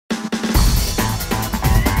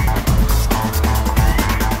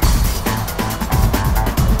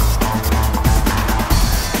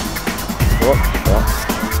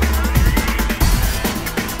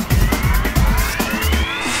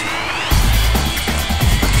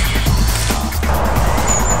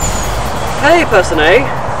Hey, person A.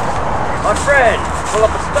 My friend, pull up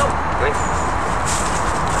a stump.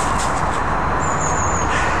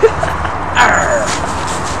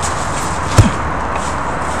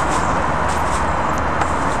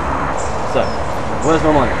 So, where's my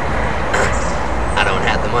money? I don't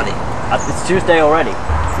have the money. It's Tuesday already.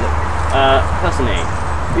 Look, person A,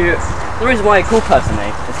 the reason why you call person A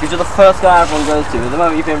is because you're the first guy everyone goes to. At the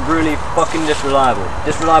moment, you've been really fucking disreliable.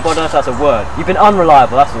 Disreliable, I don't know if that's a word. You've been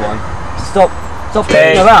unreliable, that's the one. So stop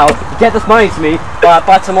f***ing around. Get this money to me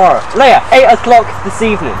by tomorrow. Later, 8 o'clock this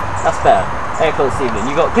evening. That's fair. 8 o'clock this evening.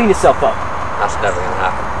 You got to clean yourself up. That's never gonna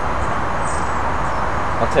happen.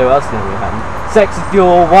 I'll tell you what else is never gonna happen. Sex with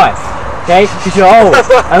your wife, okay? Because you're old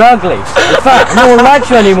and ugly and fat and no one likes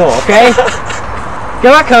you anymore, okay?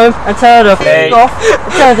 Go back home and tell her to f*** off,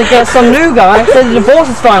 and tell her to get some new guy, say the divorce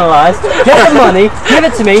is finalised, get the money, give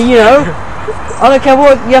it to me, you know. I don't care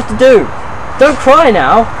what you have to do. Don't cry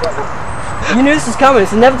now. You knew this was coming,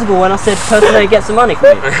 it's inevitable when I said person A get some money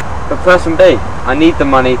for me. But person B, I need the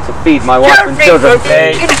money to feed my wife and children.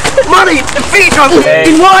 Money to feed my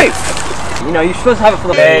f***ing wife! You know, you're supposed to have it for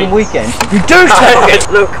the f***ing weekend. You do take it!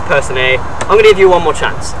 Look, person A, I'm going to give you one more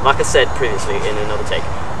chance. Like I said previously in another take.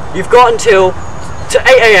 You've got until 8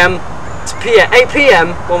 AM to 8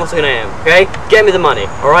 PM, almost 2 AM, okay? Get me the money,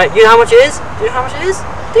 alright? You know how much it is? Do you know how much it is?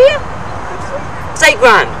 Do you? It's 8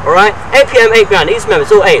 grand, alright? 8 PM, 8 grand. You just remember,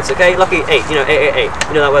 it's all 8s, okay? Lucky 8, you know, 888.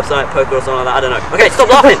 You know that website, poker or something like that? I don't know. Okay, stop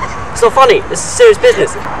laughing. It's not funny. This is serious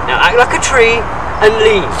business. Now act like a tree and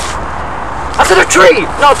leave. I said a tree,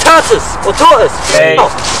 not a tortoise or tortoise. Oh.